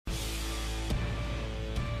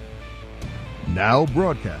Now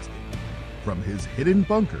broadcasting from his hidden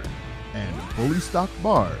bunker and fully stocked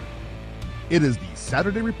bar, it is the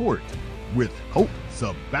Saturday Report with Colt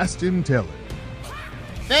Sebastian Taylor.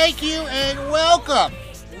 Thank you and welcome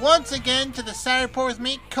once again to the Saturday Report with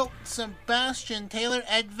me, Colt Sebastian Taylor,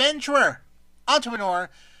 adventurer, entrepreneur,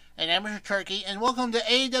 and amateur turkey, and welcome to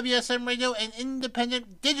AWSM Radio, an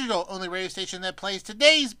independent digital-only radio station that plays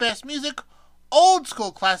today's best music, old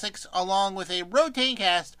school classics, along with a rotating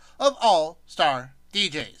cast of all-star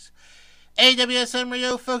DJs. AWSM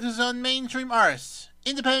Radio focuses on mainstream artists,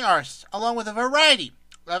 independent artists, along with a variety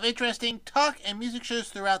of interesting talk and music shows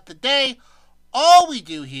throughout the day. All we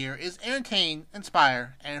do here is entertain,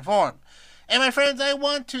 inspire, and inform. And my friends, I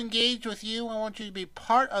want to engage with you. I want you to be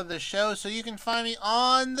part of the show, so you can find me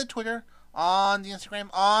on the Twitter, on the Instagram,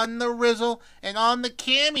 on the Rizzle, and on the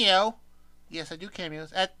Cameo. Yes, I do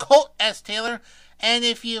cameos, at Colt S. Taylor. And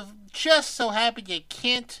if you've just so happened you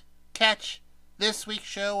can't catch this week's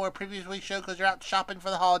show or previous week's show because you're out shopping for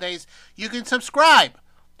the holidays, you can subscribe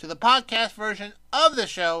to the podcast version of the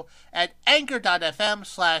show at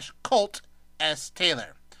anchor.fm/Colt S.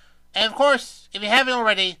 Taylor. And of course, if you haven't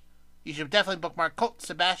already, you should definitely bookmark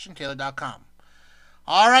ColtSebastianTaylor.com.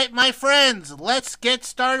 Alright, my friends, let's get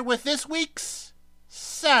started with this week's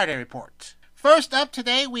Saturday Report. First up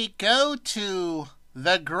today, we go to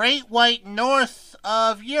the Great White North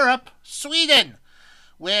of Europe, Sweden,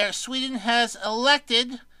 where Sweden has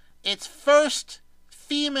elected its first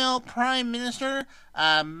female Prime Minister,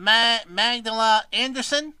 Magdalena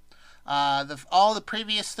Andersson. All the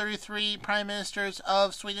previous 33 Prime Ministers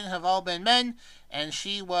of Sweden have all been men, and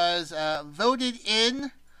she was voted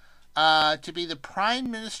in to be the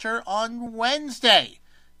Prime Minister on Wednesday,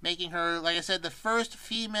 making her, like I said, the first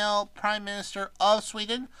female Prime Minister of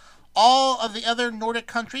Sweden. All of the other Nordic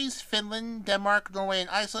countries, Finland, Denmark, Norway, and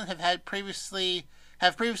Iceland, have previously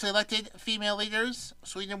elected female leaders.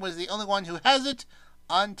 Sweden was the only one who has it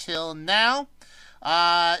until now.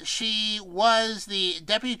 She was the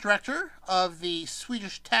deputy director of the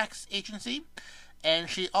Swedish Tax Agency, and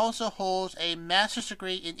she also holds a master's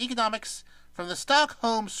degree in economics from the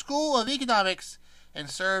Stockholm School of Economics, and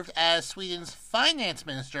served as Sweden's finance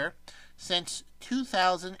minister since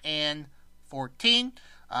 2014.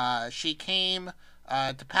 She came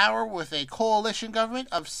to power with a coalition government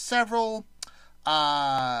of several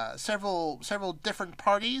different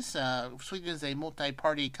parties. Sweden is a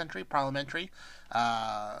multi-party country, parliamentary,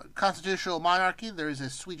 constitutional monarchy. There is a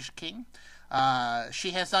Swedish king.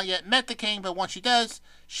 She has not yet met the king, but once she does,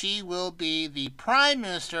 she will be the Prime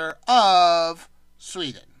Minister of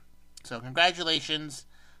Sweden. So congratulations,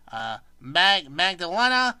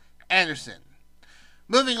 Magdalena Andersson.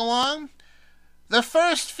 Moving along, the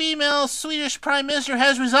first female Swedish Prime Minister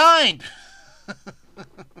has resigned.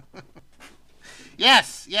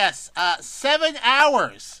 Yes. 7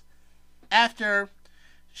 hours after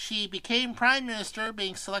she became Prime Minister,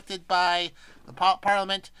 being selected by the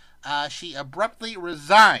Parliament, she abruptly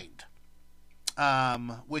resigned,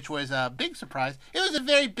 which was a big surprise. It was a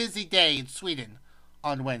very busy day in Sweden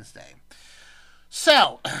on Wednesday.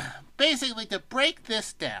 So, basically, to break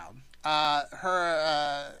this down,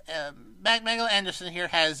 Magdalena Andersson here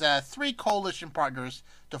has 3 coalition partners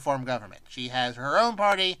to form government. She has her own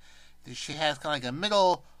party. She has kind of like a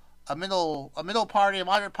middle party, a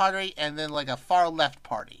moderate party, and then like a far left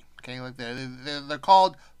party. Okay, like they're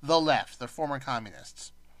called the left. They're former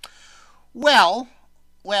communists. Well,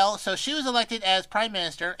 so she was elected as Prime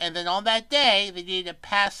Minister, and then on that day, they needed to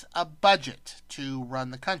pass a budget to run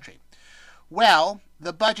the country. Well,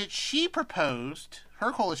 the budget she proposed,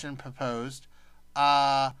 her coalition proposed,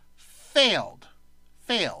 failed.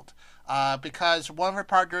 Because one of her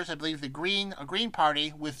partners, I believe the Green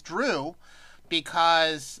Party, withdrew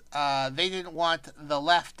because they didn't want the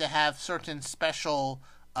left to have certain special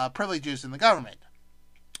privileges in the government.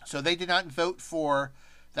 So they did not vote for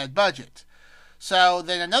that budget. So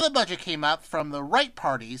then another budget came up from the right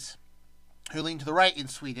parties, who lean to the right in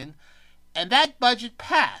Sweden, and that budget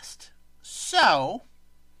passed. So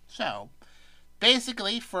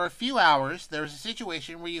basically, for a few hours, there was a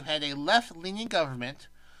situation where you had a left-leaning government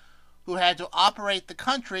who had to operate the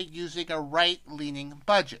country using a right-leaning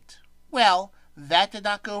budget. Well, that did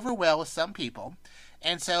not go over well with some people,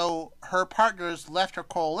 and so her partners left her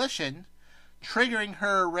coalition, triggering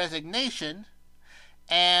her resignation,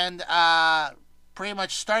 and pretty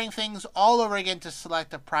much starting things all over again to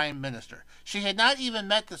select a prime minister. She had not even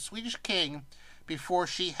met the Swedish king before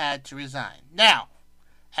she had to resign. Now,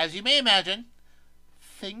 as you may imagine,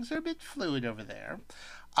 things are a bit fluid over there,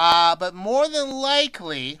 but more than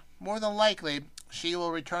likely, she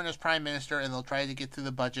will return as Prime Minister, and they'll try to get through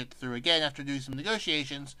the budget through again after doing some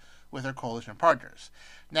negotiations with her coalition partners.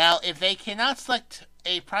 Now, if they cannot select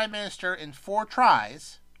a Prime Minister in 4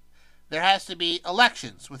 tries, there has to be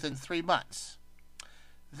elections within 3 months.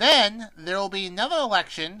 Then there will be another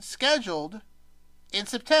election scheduled in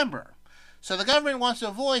September. So the government wants to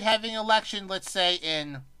avoid having an election, let's say,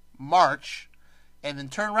 in March, and then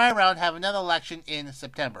turn right around and have another election in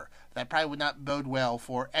September. That probably would not bode well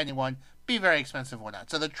for anyone, be very expensive or whatnot.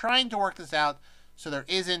 So they're trying to work this out so there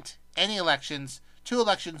isn't any elections, 2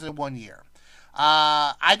 elections in 1 year.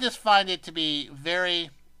 I just find it to be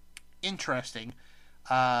very interesting,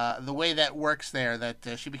 the way that works there,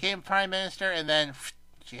 that she became Prime Minister and then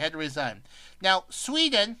she had to resign. Now,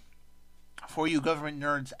 Sweden, for you government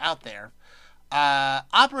nerds out there,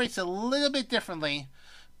 operates a little bit differently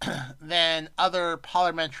than other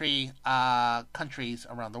parliamentary countries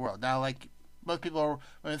around the world. Now, like most people,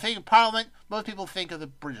 when they think of Parliament, most people think of the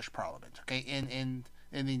British Parliament, okay, in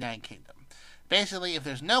the United Kingdom. Basically, if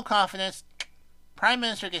there's no confidence, Prime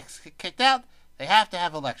Minister gets kicked out, they have to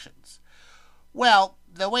have elections. Well,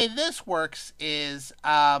 the way this works is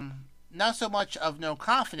not so much of no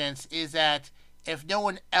confidence, is that if no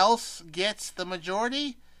one else gets the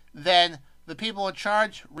majority, then the people in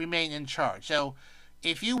charge remain in charge. So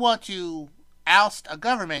if you want to oust a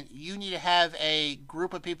government, you need to have a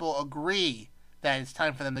group of people agree that it's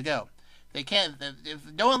time for them to go. They can't,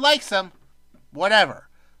 if no one likes them, whatever.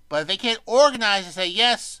 But if they can't organize and say,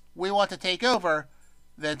 yes, we want to take over,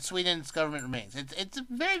 then Sweden's government remains. It's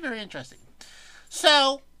very, very interesting.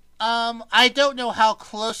 So, I don't know how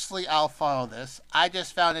closely I'll follow this. I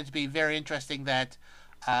just found it to be very interesting that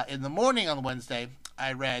in the morning on Wednesday,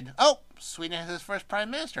 I read, oh, Sweden has its first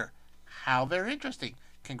Prime Minister. How very interesting.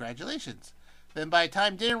 Congratulations. Then by the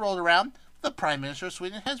time dinner rolled around, the Prime Minister of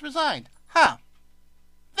Sweden has resigned. Huh.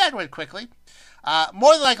 That went quickly.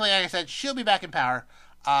 More than likely, like I said, she'll be back in power.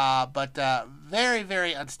 But very,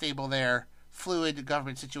 very unstable there. Fluid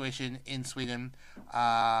government situation in Sweden.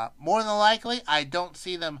 More than likely, I don't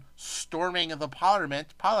see them storming the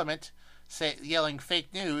parliament, yelling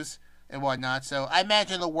fake news and whatnot. So I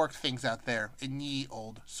imagine they'll work things out there in ye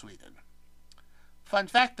old Sweden. Fun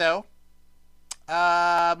fact, though,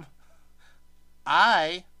 I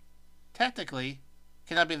technically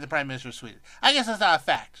cannot be the Prime Minister of Sweden. I guess that's not a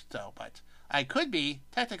fact, though, but I could be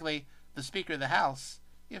technically the Speaker of the House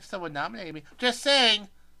if someone nominated me. Just saying,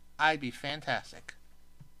 I'd be fantastic.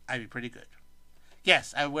 I'd be pretty good.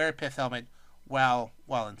 Yes, I wear a pith helmet while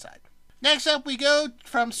inside. Next up, we go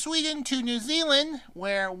from Sweden to New Zealand,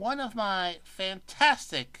 where one of my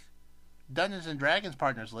fantastic Dungeons & Dragons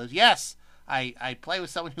partners lives. Yes, I play with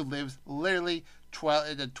someone who lives literally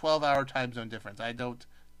in a 12-hour time zone difference. I don't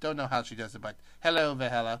know how she does it, but hello,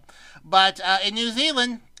 Vahela. But in New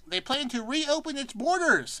Zealand, they plan to reopen its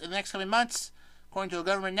borders in the next coming months, according to a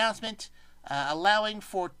government announcement, allowing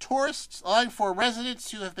for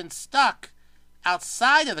residents who have been stuck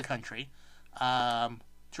outside of the country to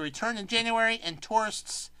return in January, and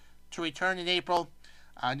tourists to return in April.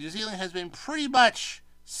 New Zealand has been pretty much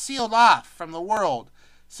sealed off from the world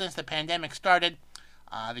since the pandemic started.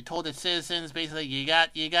 They told its citizens, basically, you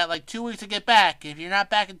got like 2 weeks to get back. If you're not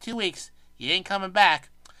back in 2 weeks, you ain't coming back.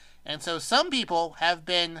 And so some people have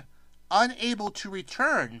been unable to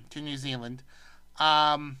return to New Zealand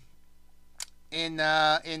in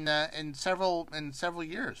several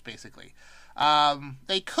years, basically.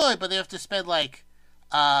 They could, but they have to spend like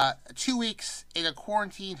 2 weeks in a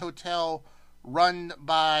quarantine hotel run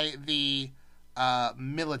by the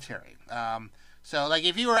military. So, like,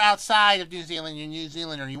 if you were outside of New Zealand, you're New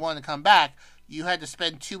Zealander, and you wanted to come back, you had to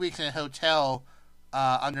spend 2 weeks in a hotel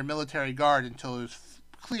under military guard until it was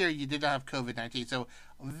clear you did not have COVID-19. So,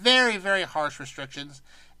 very, very harsh restrictions.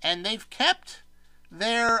 And they've kept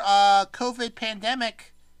their COVID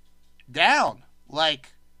pandemic down,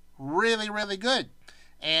 like, really, really good.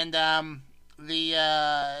 And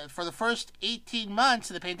for the first 18 months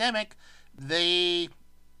of the pandemic, they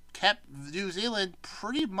kept New Zealand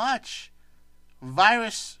pretty much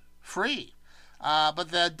virus-free. But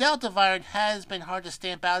the Delta variant has been hard to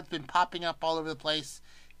stamp out. It's been popping up all over the place.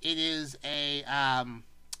 It is it's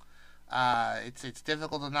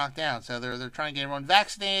difficult to knock down. So they're trying to get everyone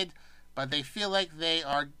vaccinated, but they feel like they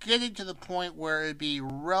are getting to the point where it'd be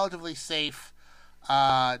relatively safe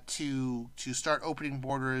to start opening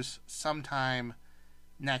borders sometime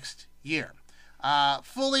next year.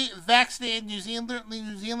 Fully vaccinated New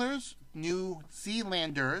Zealanders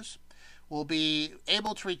will be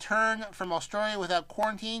able to return from Australia without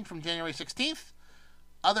quarantine from January 16th.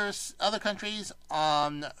 Other countries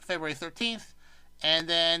on February 13th, And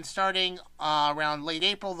then starting around late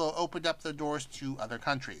April, they'll open up the doors to other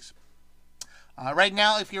countries. Right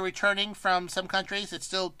now, if you're returning from some countries, it's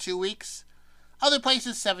still 2 weeks. Other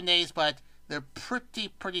places, 7 days, but they're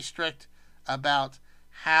pretty strict about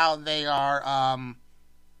how they are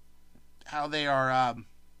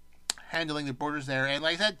handling the borders there. And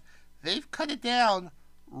like I said, they've cut it down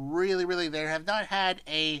really. They have not had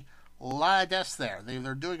a lot of deaths there.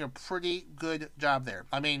 They're doing a pretty good job there.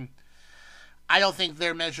 I mean, I don't think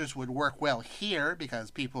their measures would work well here because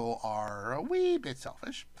people are a wee bit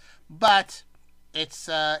selfish, but it's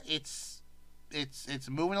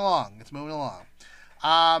moving along. It's moving along.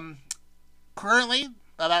 Currently,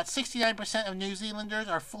 about 69% of New Zealanders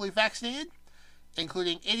are fully vaccinated,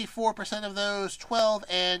 including 84% of those 12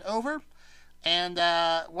 and over. And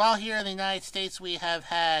while here in the United States we have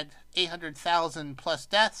had 800,000 plus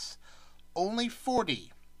deaths, only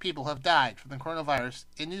 40 people have died from the coronavirus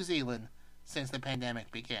in New Zealand since the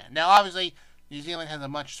pandemic began. Now, obviously, New Zealand has a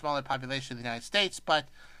much smaller population than the United States, but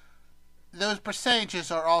those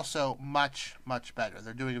percentages are also much better.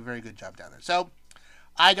 They're doing a very good job down there. So,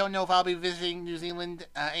 I don't know if I'll be visiting New Zealand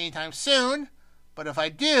anytime soon, but if I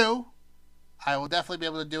do, I will definitely be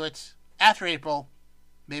able to do it after April.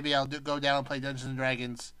 Maybe I'll go down and play Dungeons &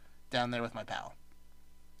 Dragons down there with my pal.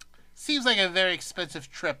 Seems like a very expensive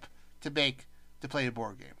trip to make to play a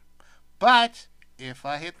board game. But if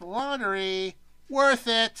I hit the lottery, worth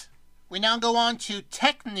it. We now go on to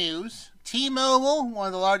tech news. T-Mobile, one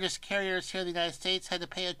of the largest carriers here in the United States, had to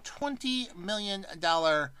pay a $20 million,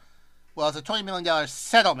 well, it's a $20 million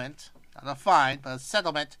settlement, not a fine, but a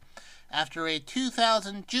settlement, after a June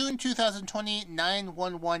 2020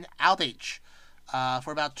 911 outage.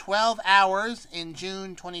 For about 12 hours in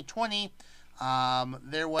June 2020,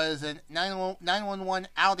 there was a 911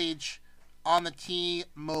 outage on the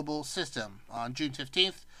T-Mobile system on June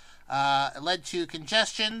 15th. It led to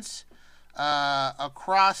congestions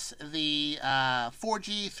across the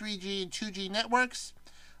 4G, 3G, and 2G networks.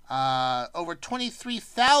 Over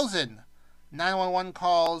 23,000 911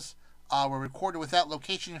 calls were recorded without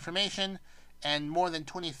location information, and more than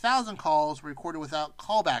 20,000 calls were recorded without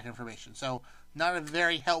callback information. So, not a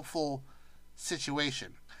very helpful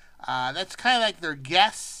situation. That's kind of like their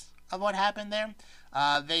guess of what happened there.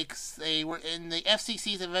 They were in the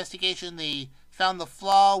FCC's investigation. They found the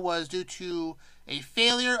flaw was due to a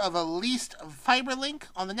failure of a leased fiber link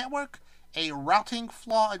on the network, a routing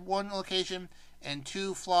flaw at one location, and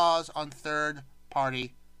 2 flaws on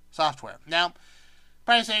third-party software. Now,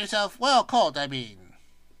 probably say to yourself, well, Colt, I mean,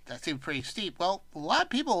 that seems pretty steep. Well, a lot of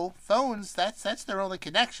people, phones, that's their only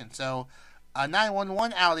connection. So, a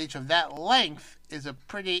 911 outage of that length is a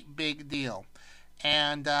pretty big deal.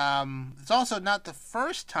 And it's also not the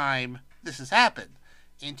first time this has happened.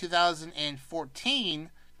 In 2014,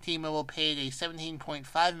 T-Mobile paid a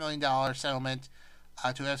 $17.5 million settlement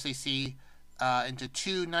to FCC into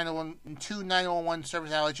two 911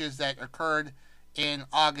 service outages that occurred in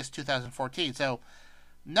August 2014. So,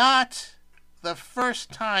 not the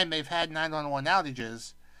first time they've had 911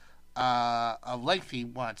 outages of lengthy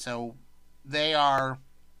ones. So, they are...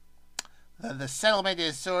 The settlement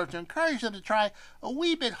is sort of to encourage them to try a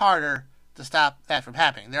wee bit harder to stop that from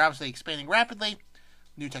happening. They're obviously expanding rapidly.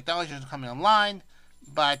 New technologies are coming online.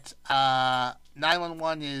 But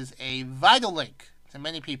 911 is a vital link to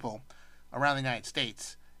many people around the United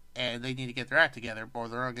States. And they need to get their act together or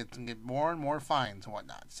they're going to get more and more fines and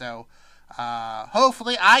whatnot. So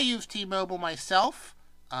hopefully, I use T-Mobile myself.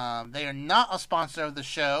 They are not a sponsor of the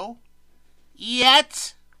show.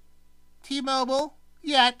 Yet. T-Mobile.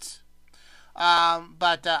 Yet.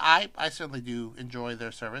 But I certainly do enjoy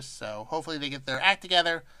their service, so hopefully they get their act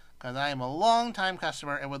together, because I am a long-time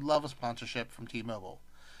customer and would love a sponsorship from T-Mobile.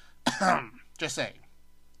 Just saying.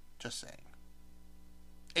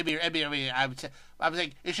 I would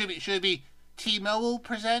think it should be T-Mobile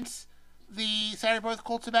presents the Saturday Report with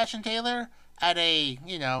Colt Sebastian Taylor at a,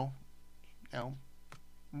 $1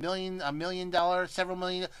 million, several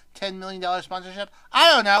million, $10 million sponsorship.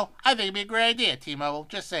 I don't know. I think it'd be a great idea, T-Mobile.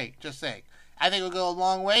 Just saying. I think it would go a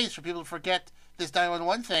long ways for people to forget this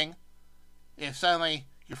 911 thing if suddenly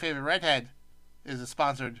your favorite redhead is a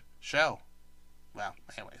sponsored show. Well,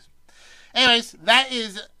 anyways, that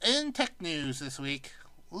is in tech news this week.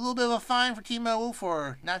 A little bit of a fine for T-Mobile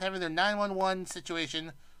for not having their 911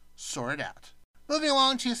 situation sorted out. Moving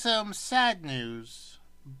along to some sad news.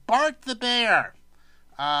 Bart the Bear.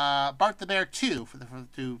 Bart the Bear 2,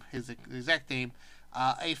 to his exact name.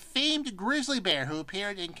 A famed grizzly bear who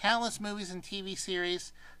appeared in countless movies and TV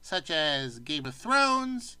series such as Game of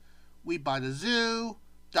Thrones, We Bought a Zoo,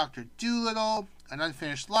 Dr. Dolittle, An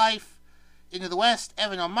Unfinished Life, Into the West,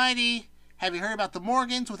 Evan Almighty, Have you heard about the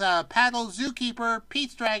Morgans with Paddle, Zookeeper,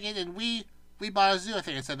 Pete's Dragon, and We Bought a Zoo? I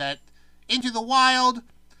think I said that. Into the Wild,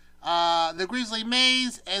 The Grizzly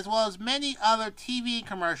Maze, as well as many other TV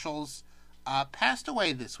commercials, passed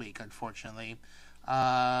away this week, unfortunately.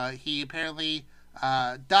 He apparently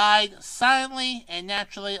died silently and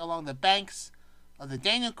naturally along the banks of the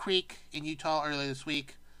Daniel Creek in Utah earlier this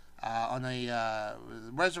week on a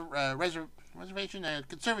reservation, a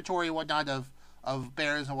conservatory and whatnot of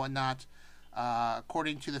bears and whatnot,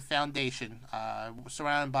 according to the foundation,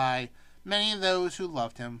 surrounded by many of those who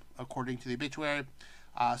loved him, according to the obituary.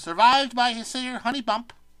 Survived by his sister, Honey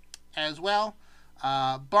Bump, as well.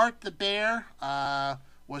 Bart the bear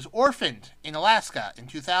was orphaned in Alaska in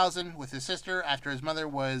 2000 with his sister after his mother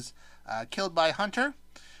was killed by a hunter.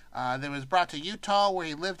 Then was brought to Utah, where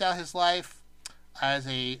he lived out his life as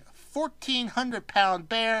a 1,400-pound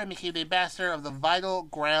bear and became the ambassador of the Vital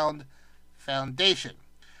Ground Foundation.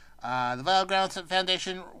 The Vital Ground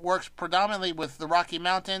Foundation works predominantly with in the Rocky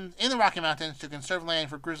Mountains to conserve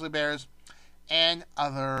land for grizzly bears and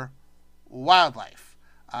other wildlife.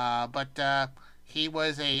 But he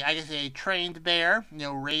was a trained bear,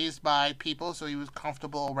 raised by people, so he was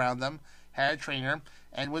comfortable around them, had a trainer,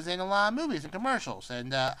 and was in a lot of movies and commercials.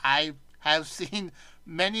 And I have seen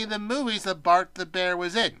many of the movies that Bart the bear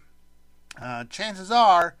was in. Chances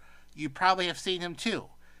are you probably have seen him too.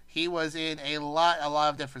 He was in a lot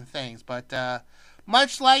of different things. But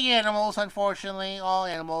much like animals, unfortunately, all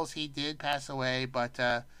animals, he did pass away. But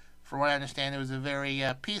from what I understand, it was a very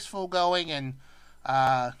peaceful going and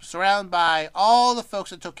surrounded by all the folks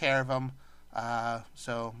that took care of him.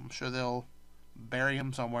 So I'm sure they'll bury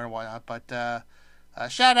him somewhere and whatnot. But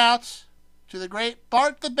shout outs to the great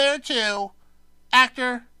Bart the Bear 2,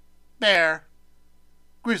 actor, bear,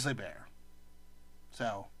 grizzly bear.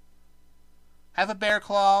 So have a bear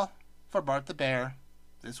claw for Bart the Bear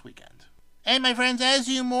this weekend. And my friends, as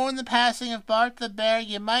you mourn the passing of Bart the Bear,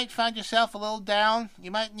 you might find yourself a little down.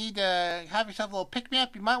 You might need to have yourself a little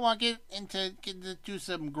pick-me-up. You might want to get into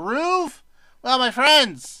some groove. Well, my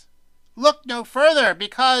friends, look no further,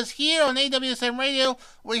 because here on AWSM Radio,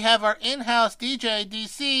 we have our in-house DJ,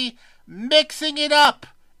 DC, mixing it up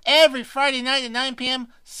every Friday night at 9 p.m.,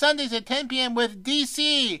 Sundays at 10 p.m. with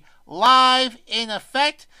DC, live in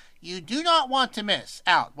effect. You do not want to miss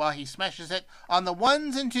out while he smashes it on the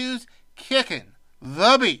ones and twos, kicking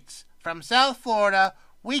the beats from South Florida,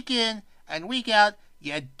 week in and week out.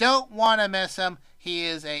 You don't want to miss him. He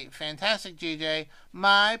is a fantastic DJ,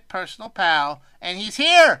 my personal pal, and he's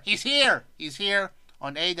here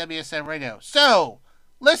on AWSM Radio. So,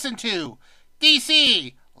 listen to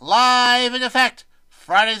DC live in effect,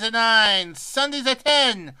 Fridays at 9, Sundays at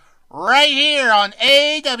 10, right here on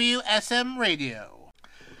AWSM Radio.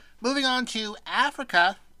 Moving on to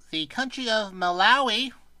Africa, the country of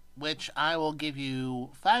Malawi, which I will give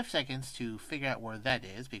you 5 seconds to figure out where that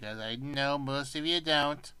is, because I know most of you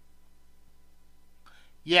don't.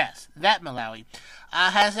 Yes, that Malawi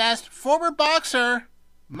has asked former boxer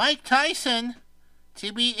Mike Tyson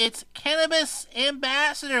to be its cannabis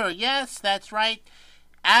ambassador. Yes, that's right.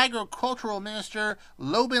 Agricultural Minister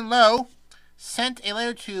Lobin Low sent a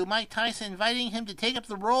letter to Mike Tyson inviting him to take up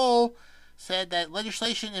the role, said that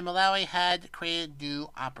legislation in Malawi had created new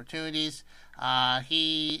opportunities.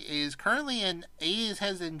 He is currently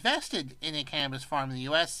has invested in a cannabis farm in the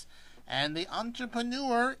U.S., and the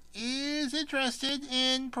entrepreneur is interested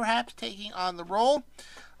in perhaps taking on the role.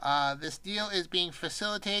 This deal is being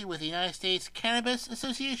facilitated with the United States Cannabis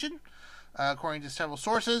Association, according to several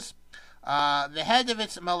sources. The head of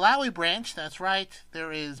its Malawi branch, that's right,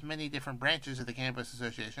 there is many different branches of the Cannabis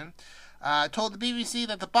Association, told the BBC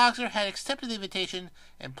that the boxer had accepted the invitation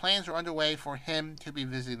and plans were underway for him to be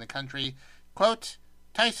visiting the country. Quote,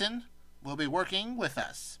 Tyson will be working with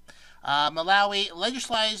us. Malawi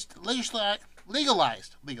legalized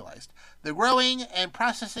the growing and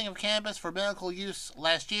processing of cannabis for medical use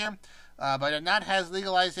last year, but it not has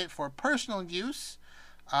legalized it for personal use.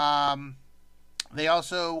 They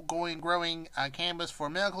also growing cannabis for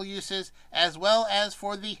medical uses as well as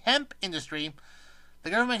for the hemp industry. The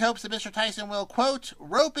government hopes that Mr. Tyson will, quote,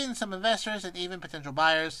 rope in some investors and even potential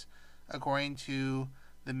buyers, according to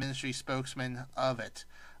the ministry spokesman of it.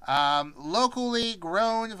 Locally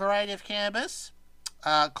grown variety of cannabis,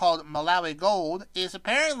 called Malawi Gold, is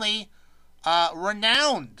apparently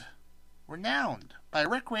renowned by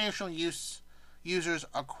recreational users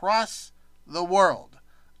across the world.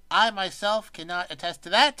 I myself cannot attest to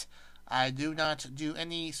that. I do not do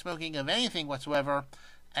any smoking of anything whatsoever,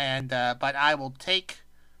 and but I will take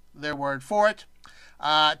their word for it.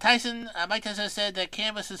 Mike Tyson said that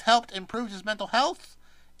cannabis has helped improve his mental health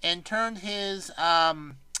and turned his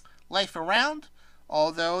life around,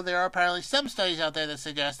 although there are apparently some studies out there that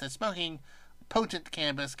suggest that smoking potent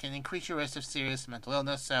cannabis can increase your risk of serious mental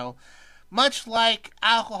illness. So, much like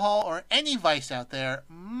alcohol or any vice out there,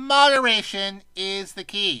 moderation is the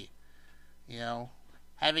key. You know,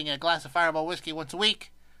 having a glass of Fireball whiskey once a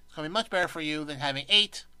week is going to be much better for you than having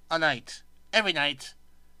 8 a night, every night.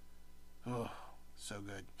 Oh, so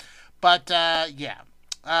good. But, yeah.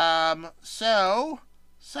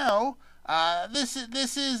 This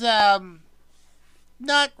is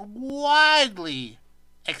not widely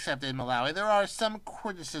accepted in Malawi. There are some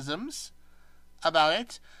criticisms about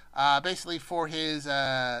it. Basically for his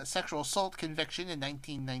sexual assault conviction in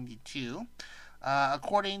 1992.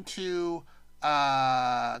 According to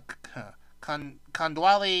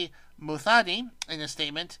Kondwali Muthadi in a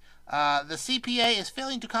statement, the CPA is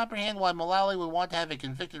failing to comprehend why Malawi would want to have a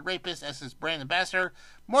convicted rapist as his brand ambassador,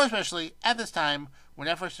 more especially at this time when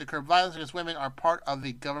efforts to curb violence against women are part of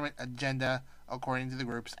the government agenda, according to the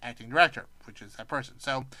group's acting director, which is that person.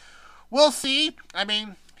 So, we'll see. I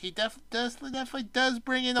mean, he definitely does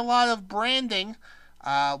bring in a lot of branding.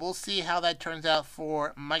 We'll see how that turns out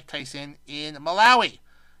for Mike Tyson in Malawi.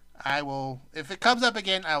 If it comes up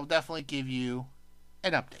again, I will definitely give you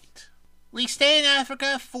an update. We stay in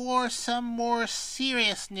Africa for some more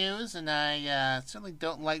serious news, and I certainly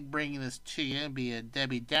don't like bringing this to you and be a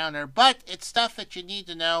Debbie Downer, but it's stuff that you need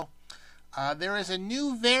to know. There is a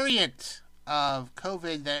new variant of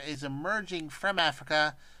COVID that is emerging from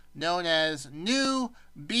Africa, known as new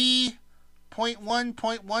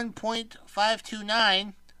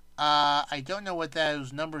B.1.1.529. I don't know what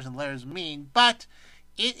those numbers and letters mean, but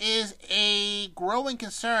it is a growing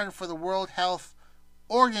concern for the World Health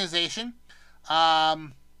Organization.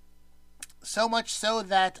 So much so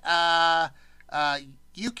that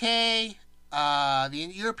UK,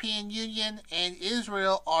 the European Union, and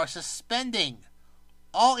Israel are suspending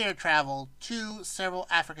all air travel to several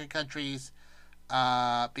African countries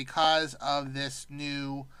because of this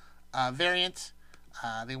new variant.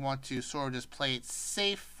 They want to sort of just play it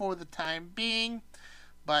safe for the time being,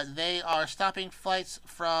 but they are stopping flights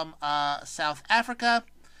from South Africa.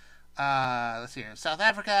 Let's see here. South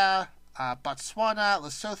Africa, Botswana,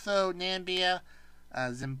 Lesotho, Namibia,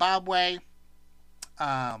 Zimbabwe.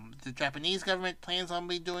 The Japanese government plans on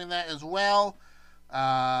doing that as well.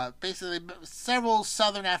 Basically, several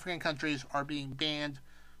southern African countries are being banned.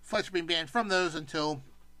 Flights are being banned from those until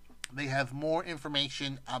they have more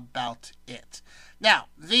information about it. Now,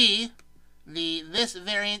 this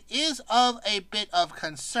variant is of a bit of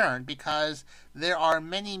concern because there are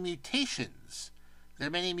many mutations. There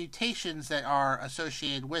are many mutations that are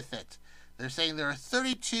associated with it. They're saying there are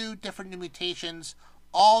 32 different new mutations,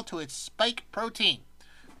 all to its spike protein,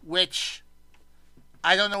 which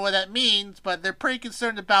I don't know what that means, but they're pretty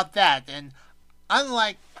concerned about that. And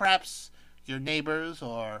unlike perhaps your neighbors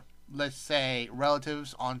or, let's say,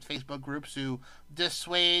 relatives on Facebook groups who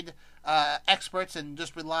dissuade experts and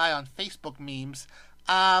just rely on Facebook memes,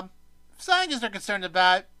 scientists are concerned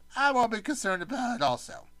about it. I won't be concerned about it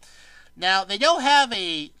also. Now, they don't have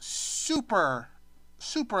a super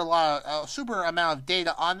amount of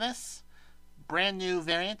data on this brand new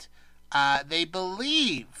variant. They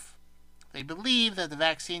believe that the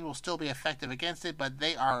vaccine will still be effective against it, but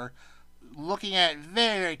they are looking at it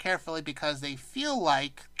very, very carefully because they feel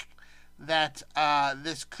like that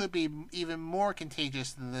this could be even more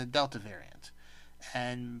contagious than the Delta variant,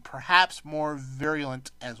 and perhaps more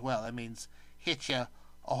virulent as well. That means hit you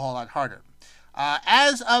a whole lot harder.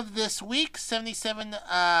 As of this week, 77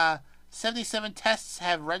 tests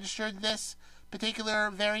have registered this particular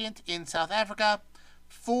variant in South Africa,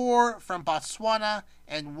 4 from Botswana,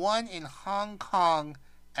 and 1 in Hong Kong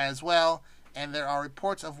as well. And there are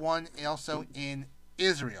reports of 1 also in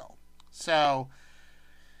Israel. So,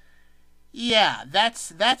 yeah,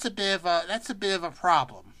 that's a bit of a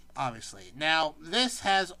problem, obviously. Now, this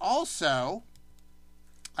has also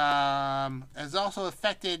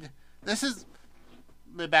affected.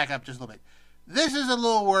 Let me back up just a little bit. This is a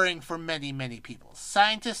little worrying for many, many people.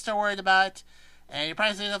 Scientists are worried about it, and you're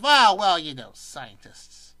probably saying, "Oh, well,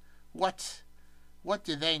 scientists. What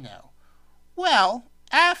do they know?" Well,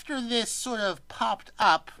 after this sort of popped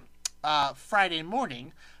up Friday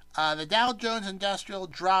morning, the Dow Jones Industrial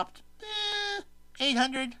dropped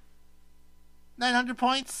 800, 900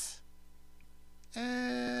 points,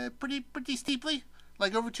 pretty steeply,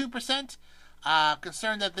 like over 2%.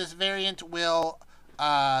 Concerned that this variant will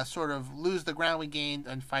sort of lose the ground we gained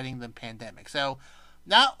in fighting the pandemic. So,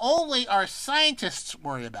 not only are scientists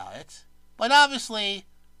worried about it, but obviously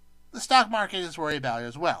the stock market is worried about it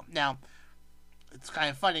as well. Now, it's kind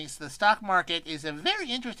of funny. So the stock market is a very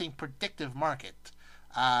interesting predictive market.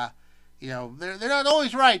 they're not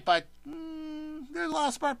always right, but there's a lot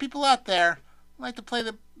of smart people out there who like to play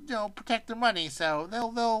protect their money, so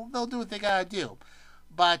they'll do what they gotta do.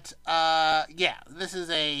 But this is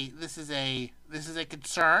a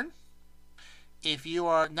concern. If you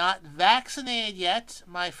are not vaccinated yet,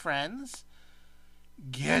 my friends,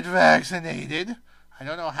 get vaccinated. I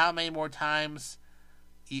don't know how many more times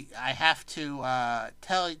I have to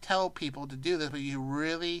tell people to do this, but you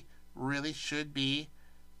really, really should be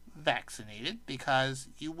vaccinated, because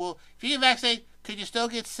you will. If you get vaccinated, could you still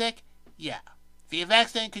get sick? Yeah. If you get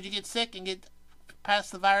vaccinated, could you get sick and pass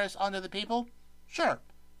the virus on to the people? Sure,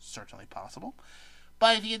 certainly possible.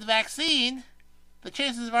 But if you get the vaccine, the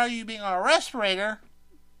chances of you being on a respirator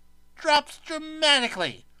drops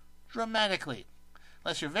dramatically. Dramatically.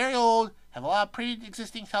 Unless you're very old, have a lot of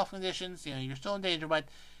pre-existing health conditions, you're still in danger, but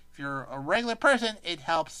if you're a regular person, it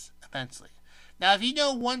helps immensely. Now, if you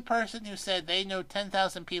know one person who said they know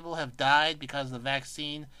 10,000 people have died because the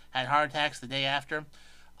vaccine had heart attacks the day after,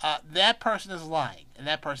 that person is lying, and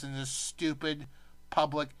that person is a stupid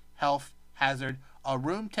public health hazard, a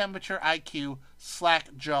room temperature IQ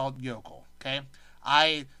slack-jawed yokel. Okay,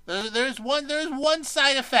 there's one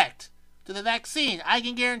side effect to the vaccine. I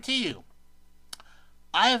can guarantee you.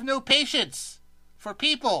 I have no patience for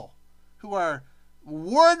people who are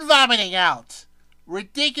word vomiting out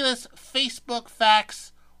ridiculous Facebook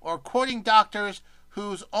facts or quoting doctors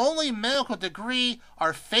whose only medical degree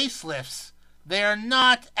are facelifts. They are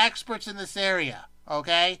not experts in this area,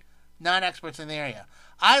 okay? Not experts in the area.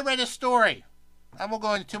 I read a story. I won't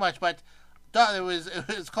go into too much, but it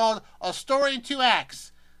was called A Story in Two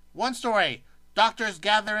Acts. One story, doctors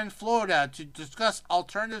gather in Florida to discuss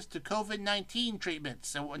alternatives to COVID-19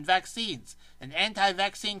 treatments and vaccines, an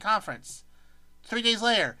anti-vaccine conference. 3 days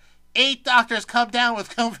later, 8 doctors come down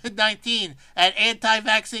with COVID-19 at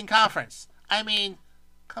anti-vaccine conference. I mean,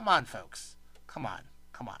 come on, folks. Come on.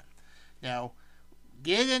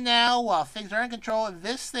 Get in now while things are in control. If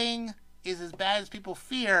this thing is as bad as people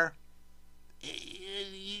fear,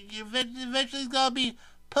 you eventually going to be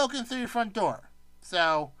poking through your front door.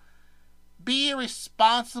 So, be a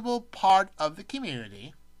responsible part of the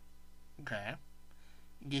community. Okay?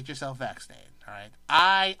 Get yourself vaccinated. All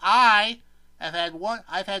right?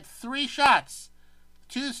 I've had 3 shots.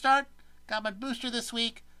 2 to start. Got my booster this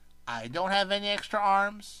week. I don't have any extra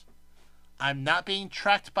arms. I'm not being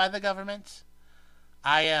tracked by the government.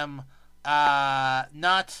 I am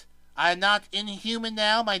not inhuman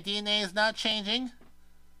now. My DNA is not changing.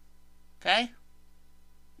 Okay?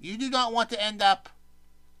 You do not want to end up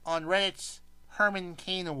on Reddit's Herman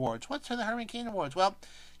Cain Awards. What's the Herman Cain Awards? Well,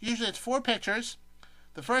 usually it's 4 pictures.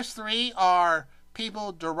 The first 3 are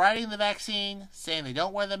people deriding the vaccine, saying they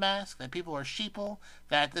don't wear the mask, that people are sheeple,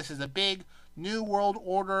 that this is a big New World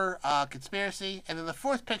Order conspiracy. And then the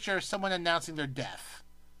 4th picture is someone announcing their death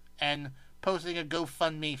and posting a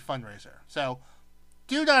GoFundMe fundraiser. So,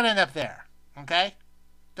 do not end up there, okay?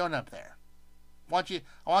 Don't end up there. I want you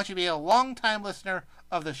to be a long-time listener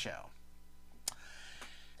of the show.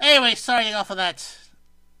 Anyway, sorry to get off on that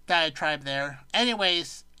diatribe there.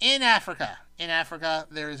 Anyways, in Africa,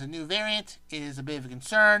 there is a new variant. It is a bit of a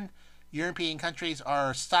concern. European countries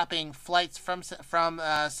are stopping flights from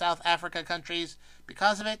South Africa countries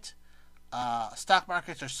because of it. Stock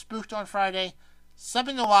markets are spooked on Friday.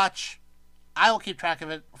 Something to watch. I will keep track of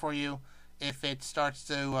it for you if it starts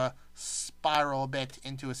to spiral a bit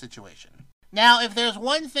into a situation. Now, if there's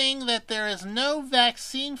one thing that there is no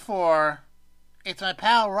vaccine for, it's my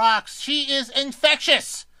pal Rox. She is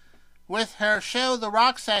infectious. With her show, The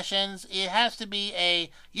Rock Sessions, it has to be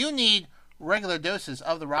you need regular doses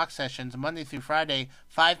of The Rock Sessions, Monday through Friday,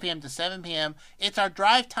 5 p.m. to 7 p.m. It's our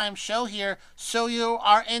drive time show here, so you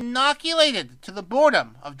are inoculated to the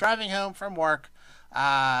boredom of driving home from work.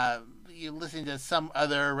 You listen to some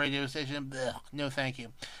other radio station, no thank you.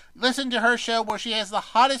 Listen to her show where she has the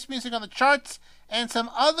hottest music on the charts and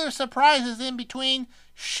some other surprises in between.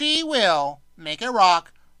 She will make it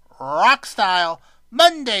rock style,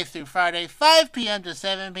 Monday through Friday, 5 p.m. to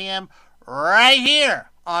 7 p.m. right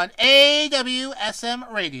here on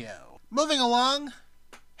AWSM Radio. Moving along.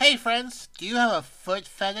 Hey friends, do you have a foot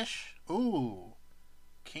fetish? Ooh,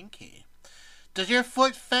 kinky. Does your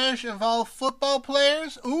foot fetish involve football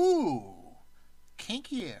players? Ooh,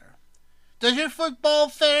 kinkier. Does your football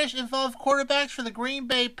fetish involve quarterbacks for the Green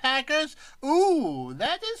Bay Packers? Ooh,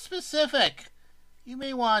 that is specific. You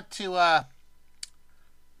may want to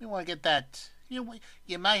get that. You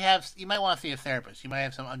might want to see a therapist. You might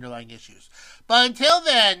have some underlying issues. But until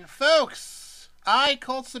then, folks, I,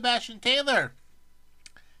 Colt Sebastian Taylor,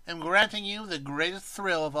 am granting you the greatest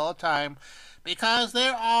thrill of all time, because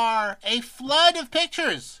there are a flood of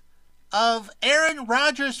pictures of Aaron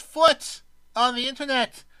Rodgers' foot on the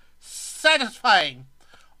internet, satisfying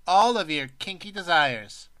all of your kinky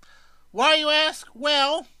desires. Why, you ask?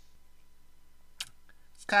 Well,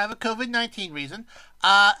 it's kind of a COVID-19 reason.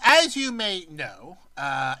 As you may know,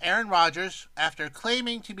 Aaron Rodgers, after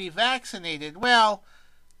claiming to be vaccinated,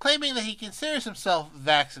 claiming that he considers himself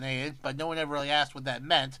vaccinated, but no one ever really asked what that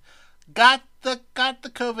meant, got the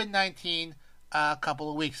COVID-19 a couple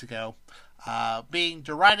of weeks ago, being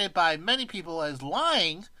derided by many people as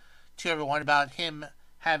lying to everyone about him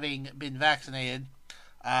having been vaccinated,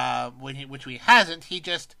 which he hasn't. He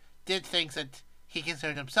just did things that he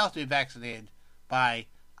considered himself to be vaccinated by,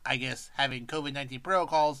 I guess, having COVID-19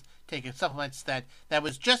 protocols, taking supplements that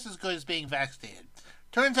was just as good as being vaccinated.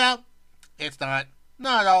 Turns out, it's not.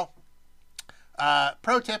 Not at all.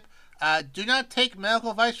 Pro tip, do not take medical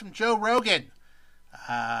advice from Joe Rogan.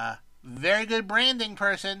 Very good branding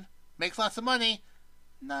person, makes lots of money.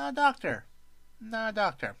 Not a doctor.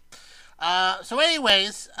 So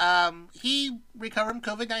anyways, he recovered from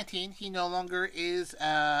COVID-19. He no longer is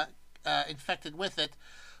infected with it,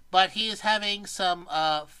 but he is having some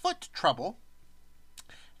foot trouble.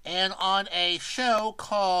 And on a show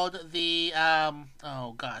called the,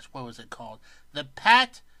 what was it called? The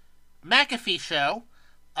Pat McAfee Show,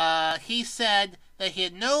 he said that he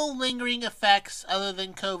had no lingering effects other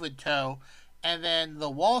than COVID toe, and then the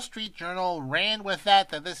Wall Street Journal ran with that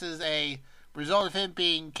this is a result of him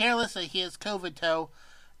being careless, that he has COVID toe,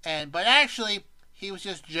 but actually, he was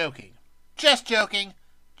just joking. Just joking.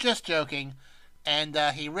 And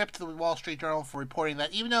he ripped the Wall Street Journal for reporting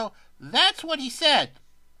that, even though that's what he said.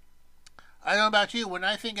 I don't know about you, when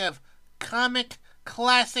I think of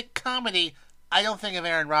classic comedy, I don't think of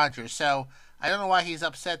Aaron Rodgers, so I don't know why he's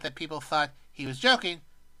upset that people thought he was joking,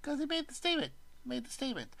 because he made the statement.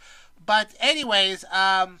 But anyways,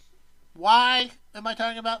 why am I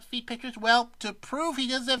talking about feet pictures? Well, to prove he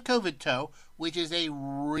doesn't have COVID toe, which is a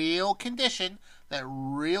real condition that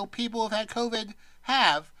real people who've had COVID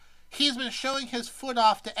have, he's been showing his foot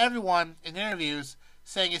off to everyone in interviews,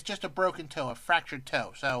 saying it's just a broken toe, a fractured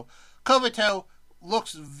toe. So COVID toe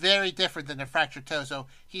looks very different than a fractured toe, so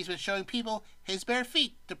he's been showing people his bare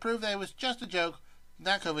feet to prove that it was just a joke,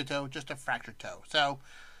 not COVID toe, just a fractured toe. So,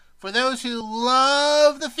 for those who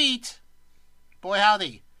love the feet, boy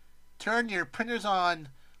howdy, turn your printers on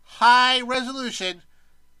high resolution,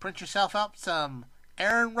 print yourself up some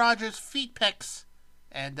Aaron Rodgers feet pics,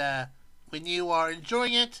 and when you are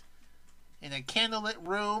enjoying it in a candlelit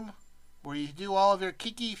room where you do all of your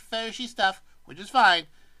kinky, fetishy stuff, which is fine,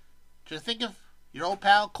 just think of your old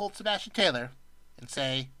pal Colt Sebastian Taylor and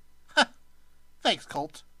say, thanks,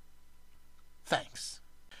 Colt. Thanks.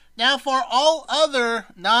 Now, for all other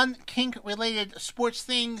non-kink related sports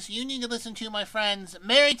things you need to listen to, my friends,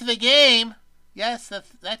 Married to the Game. Yes,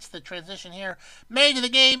 that's the transition here. Married to the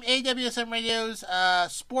Game, AWSM Radio's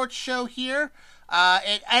sports show here.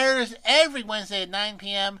 It airs every Wednesday at 9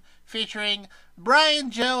 p.m., featuring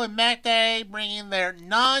Brian, Joe, and Matt Day bringing their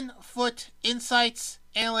non-foot insights,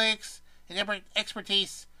 analytics, and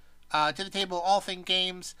expertise to the table, all things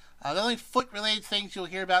games. The only foot-related things you'll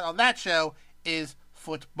hear about on that show is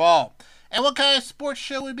football. And what kind of sports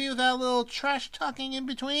show would be without a little trash talking in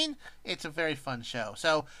between? It's a very fun show.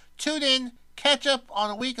 So tune in, catch up on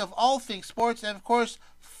a week of all things sports, and of course,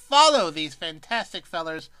 follow these fantastic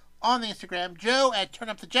fellers on the Instagram. Joe at Turn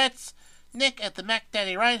Up the Jets, Nick at the Mac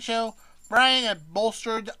Daddy Ryan Show, Brian at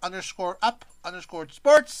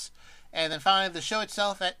bolstered_up_sports, and then finally the show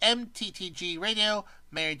itself at MTTG Radio,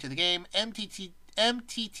 Married to the Game,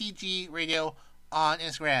 MTTG Radio on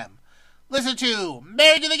Instagram. Listen to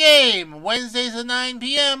Married to the Game, Wednesdays at 9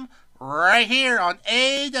 p.m., right here on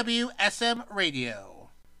AWSM Radio.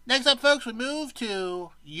 Next up, folks, we move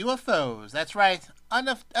to UFOs. That's right,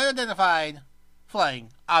 unidentified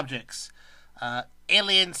flying objects,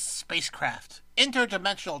 alien spacecraft,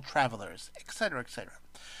 interdimensional travelers, etc., etc.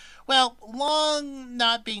 Well, long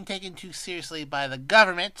not being taken too seriously by the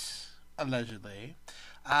government, allegedly,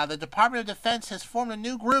 the Department of Defense has formed a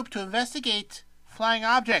new group to investigate flying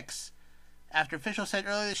objects, after officials said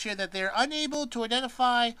earlier this year that they are unable to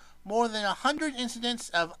identify more than 100 incidents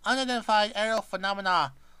of unidentified aerial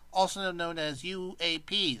phenomena, also known as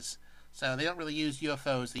UAPs. So they don't really use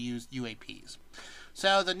UFOs, they use UAPs.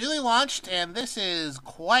 So the newly launched, and this is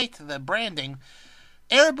quite the branding,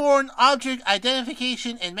 Airborne Object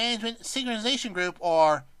Identification and Management Synchronization Group,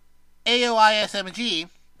 or AWSM,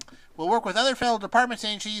 will work with other federal departments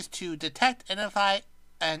and agencies to detect, identify,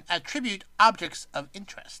 and attribute objects of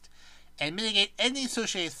interest, and mitigate any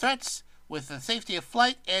associated threats with the safety of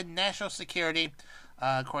flight and national security,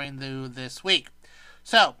 according to this week.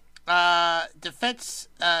 So, Deputy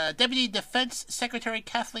Defense Secretary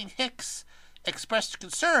Kathleen Hicks expressed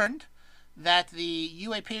concern that the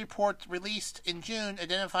UAP report released in June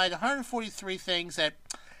identified 143 things that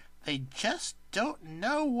they just don't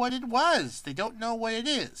know what it was. They don't know what it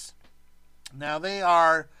is. Now, they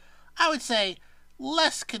are, I would say,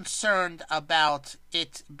 less concerned about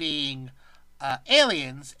it being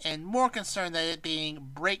aliens and more concerned that it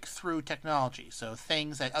being breakthrough technology. So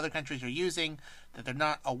things that other countries are using that they're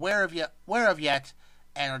not aware of yet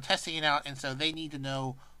and are testing it out, and so they need to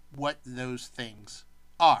know what those things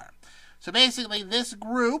are. So basically, this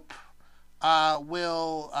group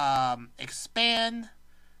will expand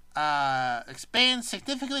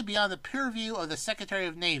significantly beyond the purview of the Secretary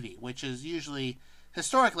of Navy, which has usually,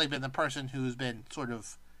 historically, been the person who's been sort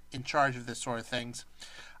of in charge of this sort of things.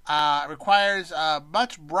 Requires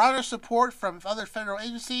much broader support from other federal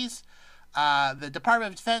agencies. The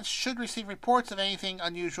Department of Defense should receive reports of anything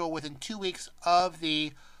unusual within 2 weeks of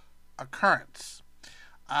the occurrence.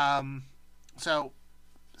 So,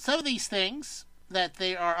 some of these things that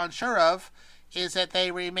they are unsure of is that they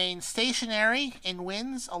remain stationary in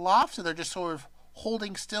winds aloft, so they're just sort of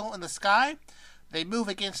holding still in the sky. They move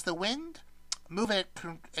against the wind, move at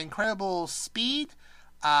incredible speed,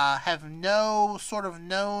 have no sort of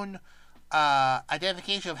known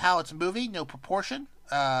identification of how it's moving, no propulsion,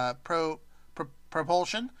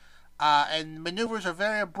 and maneuvers are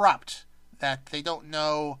very abrupt. That they don't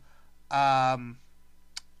know, how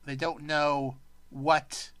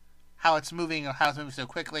it's moving or how it's moving so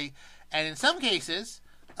quickly. And in some cases,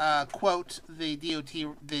 quote the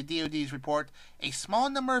DoD's report, a small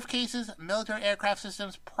number of cases, military aircraft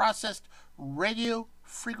systems processed radio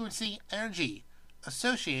frequency energy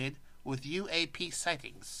associated with UAP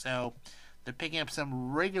sightings. So they're picking up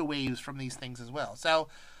some radio waves from these things as well. So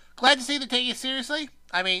glad to see they're taking it seriously.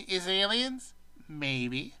 I mean, is it aliens?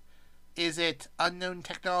 Maybe. Is it unknown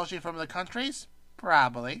technology from other countries?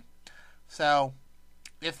 Probably. So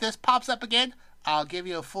if this pops up again, I'll give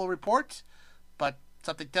you a full report, but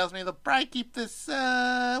something tells me they'll probably keep this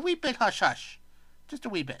wee bit hush-hush. Just a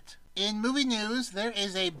wee bit. In movie news, there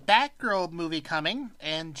is a Batgirl movie coming,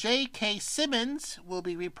 and J.K. Simmons will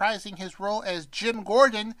be reprising his role as Jim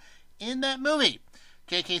Gordon in that movie.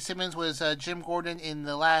 J.K. Simmons was Jim Gordon in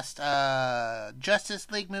the last Justice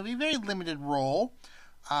League movie. Very limited role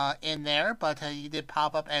in there, but he did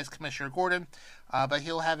pop up as Commissioner Gordon. But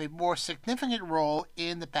he'll have a more significant role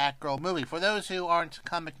in the Batgirl movie. For those who aren't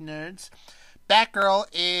comic nerds, Batgirl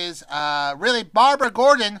is really Barbara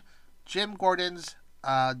Gordon, Jim Gordon's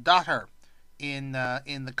daughter in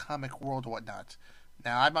the comic world and whatnot.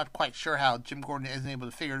 Now, I'm not quite sure how Jim Gordon isn't able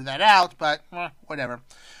to figure that out, but whatever.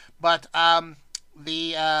 But in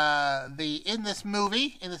this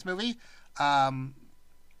movie,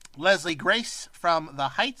 Leslie Grace from The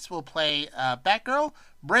Heights will play Batgirl.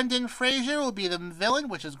 Brendan Fraser will be the villain,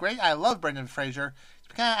 which is great. I love Brendan Fraser. He's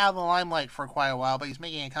been kind of out of the limelight for quite a while, but he's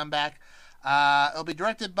making a comeback. It'll be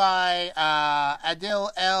directed by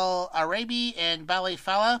Adil El Arabi and Bali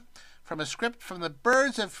Fala from a script from the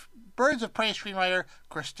Birds of Prey screenwriter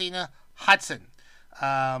Christina Hodson.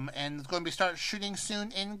 And it's going to be start shooting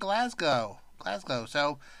soon in Glasgow.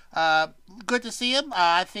 So, good to see him.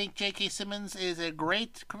 I think J.K. Simmons is a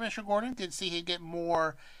great Commissioner Gordon. Good to see him get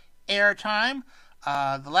more airtime.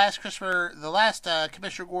 The last Commissioner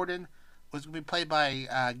Gordon was going to be played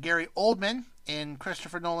by Gary Oldman in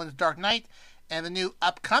Christopher Nolan's Dark Knight, and the new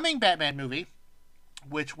upcoming Batman movie,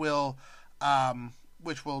 which will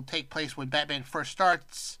take place when Batman first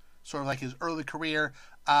starts, sort of like his early career.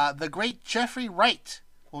 The great Jeffrey Wright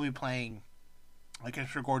will be playing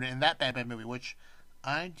Commissioner Gordon in that Batman movie, which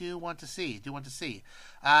I do want to see.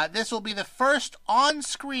 This will be the first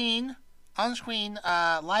on-screen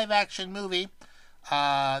live-action movie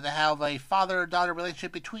that have a father-daughter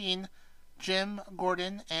relationship between Jim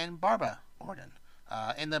Gordon and Barbara Gordon.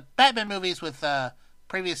 In the Batman movies with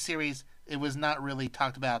previous series, it was not really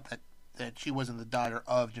talked about that she wasn't the daughter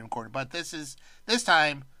of Jim Gordon, but this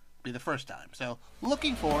time will be the first time. So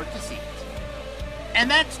looking forward to seeing it. And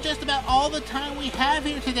that's just about all the time we have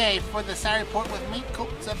here today for the Saturday Report with me, Colt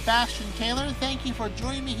Sebastian Taylor. Thank you for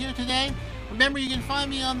joining me here today. Remember, you can find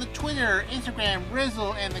me on the Twitter, Instagram,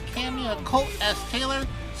 Rizzle, and the Cameo Colt S. Taylor.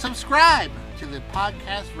 Subscribe to the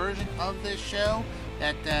podcast version of this show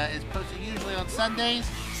that is posted usually on Sundays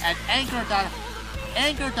at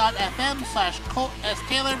anchor.fm/Colt S.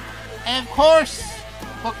 Taylor. And of course,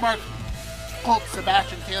 bookmark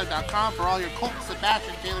ColtSebastianTaylor.com for all your Colt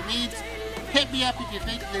Sebastian Taylor needs. Hit me up if you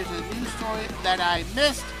think there's a news story that I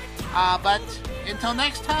missed. But until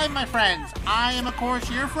next time, my friends, I am, of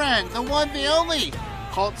course, your friend, the one, the only,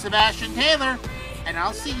 Colt Sebastian Taylor. and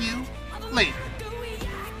I'll see you later.